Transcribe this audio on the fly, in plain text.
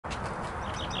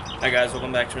Hi guys,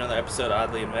 welcome back to another episode of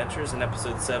Oddly Adventures and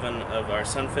episode 7 of our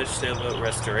Sunfish Sailboat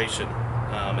restoration.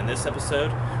 In this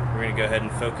episode, we're going to go ahead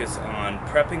and focus on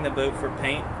prepping the boat for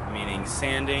paint, meaning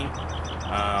sanding,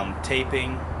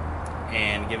 taping,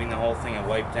 and giving the whole thing a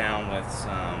wipe down with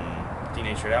some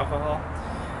denatured alcohol,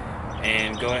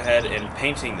 and go ahead and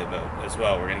painting the boat as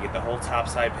well. We're going to get the whole top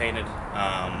side painted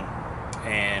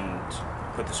and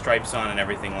put the stripes on and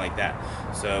everything like that.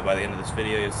 So by the end of this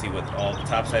video, you'll see what all the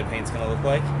top side paint's going to look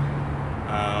like.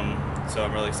 So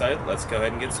I'm really excited. Let's go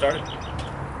ahead and get started.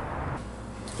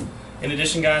 In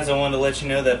addition, guys, I wanted to let you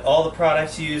know that all the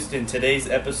products used in today's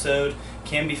episode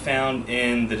can be found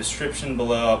in the description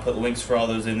below. I'll put links for all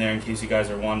those in there in case you guys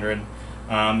are wondering.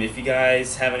 If you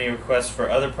guys have any requests for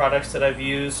other products that I've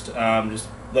used, just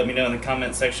let me know in the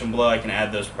comment section below. I can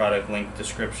add those product link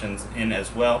descriptions in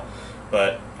as well.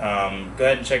 But go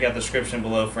ahead and check out the description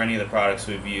below for any of the products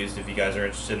we've used if you guys are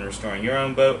interested in restoring your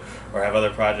own boat or have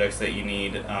other projects that you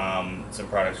need some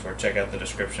products for. Check out the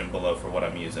description below for what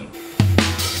I'm using.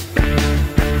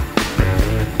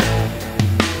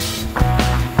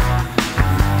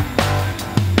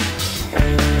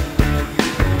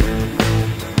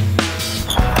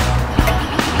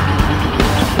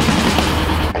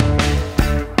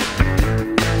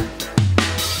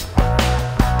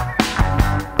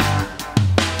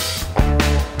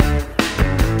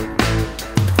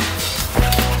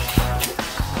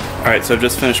 Alright, so I've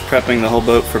just finished prepping the whole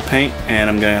boat for paint, and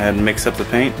I'm going to go ahead and mix up the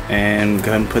paint and go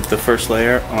ahead and put the first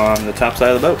layer on the top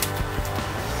side of the boat.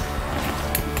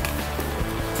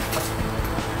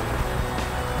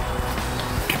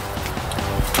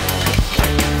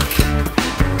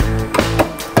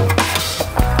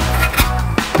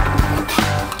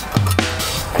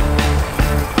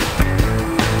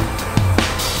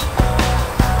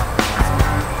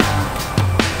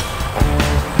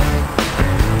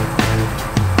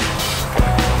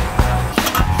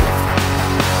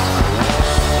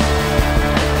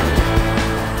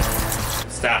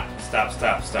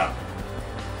 Stop.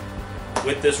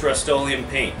 With this Rust-Oleum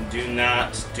paint, do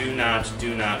not thin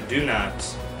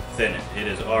it. It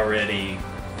is already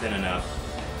thin enough.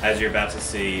 As you're about to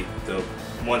see,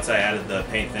 once I added the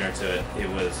paint thinner to it, it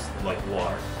was like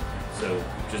water. So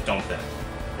just don't thin it.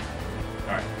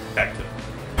 Alright, back to it.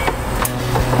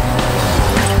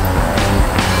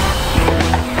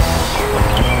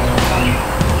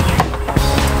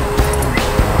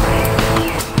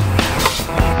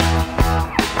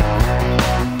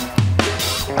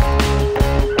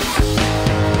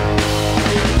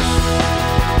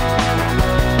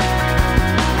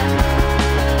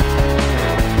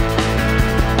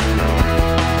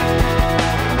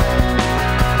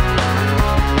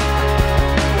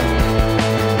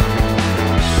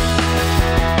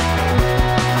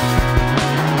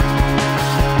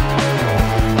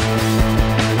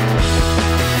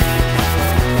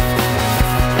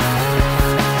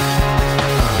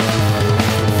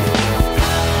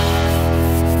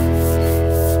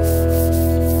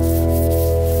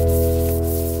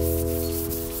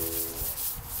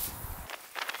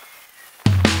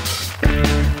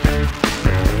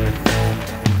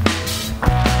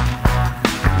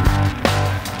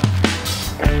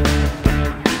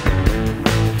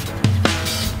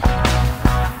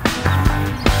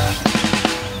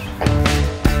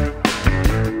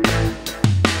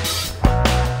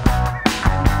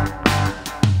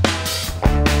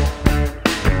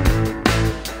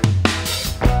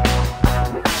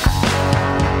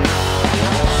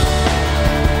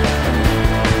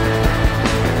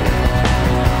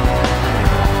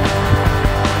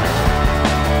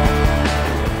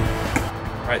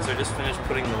 Alright, so I just finished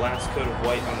putting the last coat of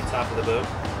white on the top of the boat.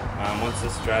 Once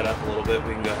this dried up a little bit,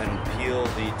 we can go ahead and peel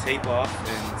the tape off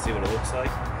and see what it looks like.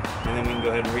 And then we can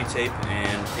go ahead and retape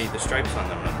and paint the stripes on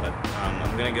them. But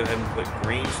I'm going to go ahead and put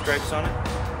green stripes on it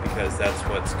because that's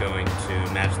what's going to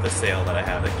match the sail that I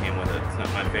have that came with it. It's not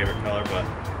my favorite color, but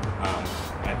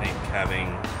I think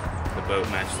having the boat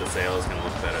match the sail is going to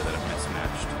look better than a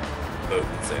mismatched boat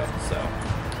and sail. So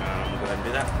we'll go ahead and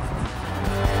do that.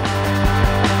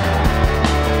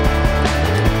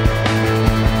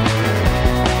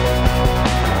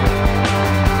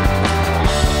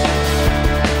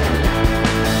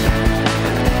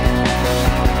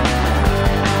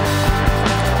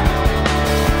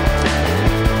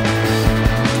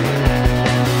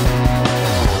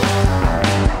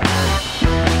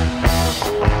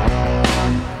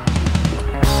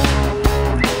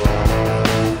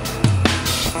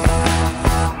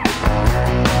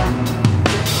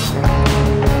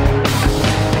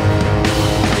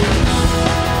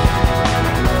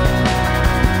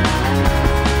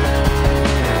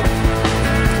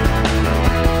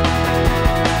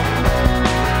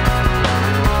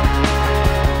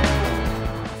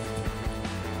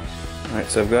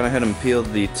 Alright, so I've gone ahead and peeled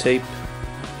the tape,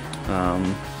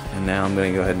 and now I'm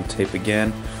going to go ahead and tape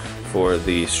again for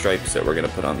the stripes that we're going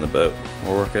to put on the boat.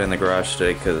 We're working in the garage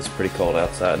today because it's pretty cold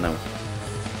outside and I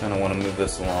kind of want to move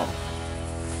this along.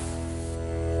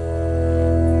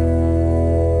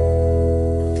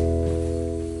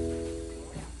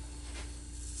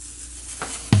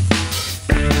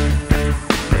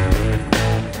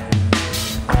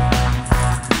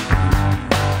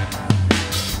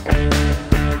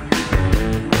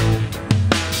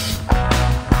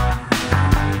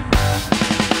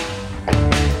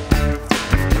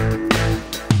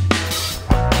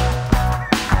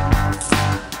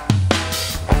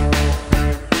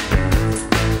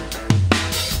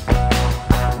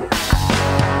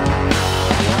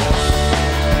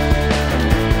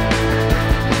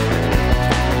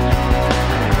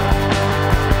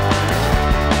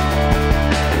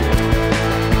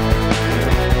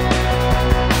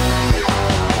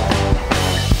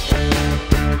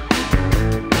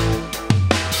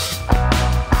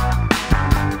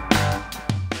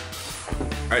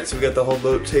 Alright, so we got the whole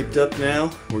boat taped up now.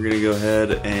 We're going to go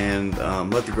ahead and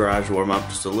let the garage warm up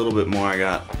just a little bit more. I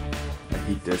got a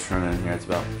heat dish running in here. It's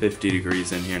about 50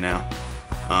 degrees in here now.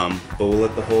 But we'll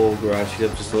let the whole garage heat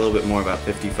up just a little bit more, about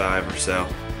 55 or so.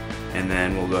 And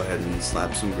then we'll go ahead and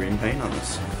slap some green paint on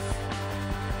this.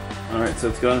 Alright, so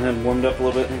it's gone ahead and warmed up a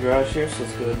little bit in the garage here, so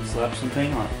let's go ahead and slap some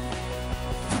paint on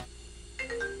it.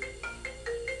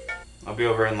 I'll be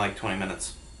over in like 20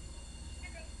 minutes.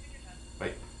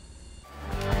 Wait.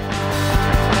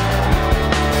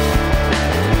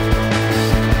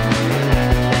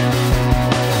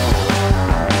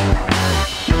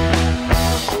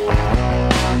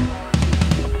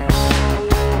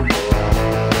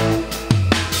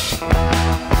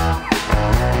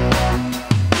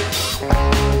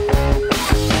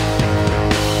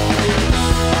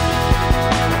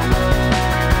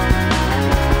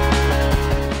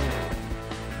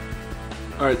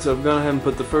 Alright, so I've gone ahead and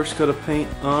put the first coat of paint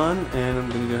on, and I'm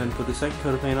going to go ahead and put the second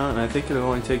coat of paint on, and I think it'll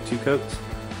only take 2 coats.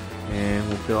 And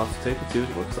we'll peel off the tape and see what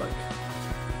it looks like.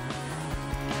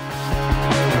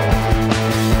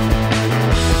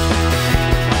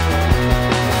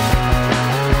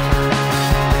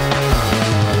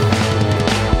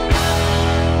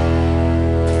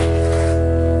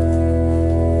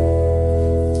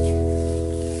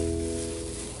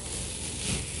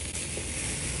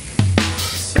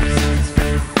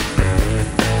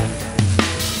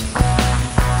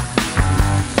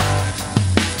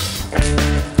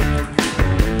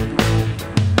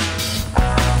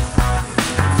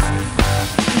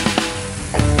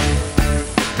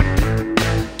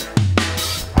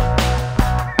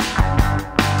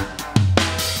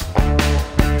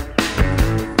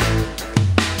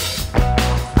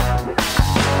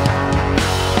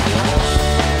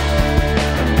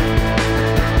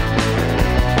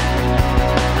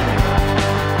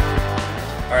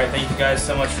 Thank you guys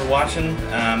so much for watching.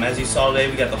 As you saw today,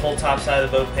 we got the whole top side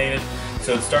of the boat painted,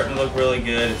 so it's starting to look really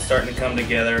good. It's starting to come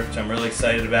together, which I'm really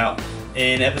excited about.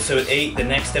 In episode 8, the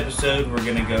next episode, we're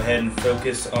going to go ahead and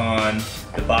focus on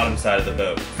the bottom side of the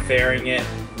boat, fairing it,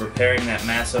 repairing that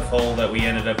massive hole that we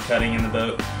ended up cutting in the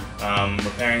boat,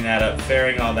 repairing that up,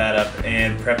 fairing all that up,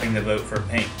 and prepping the boat for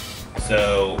paint.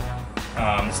 So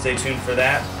stay tuned for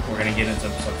that. We're going to get into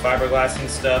some fiberglassing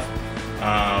stuff.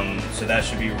 So that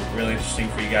should be really interesting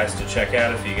for you guys to check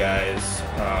out if you guys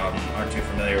aren't too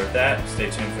familiar with that. Stay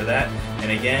tuned for that.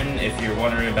 And again, if you're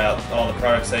wondering about all the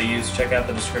products I use, check out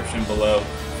the description below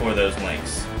for those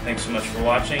links. Thanks so much for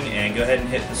watching, and go ahead and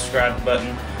hit the subscribe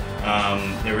button.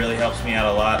 It really helps me out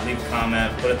a lot. Leave a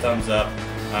comment, put a thumbs up.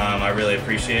 I really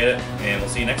appreciate it, and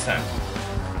we'll see you next time.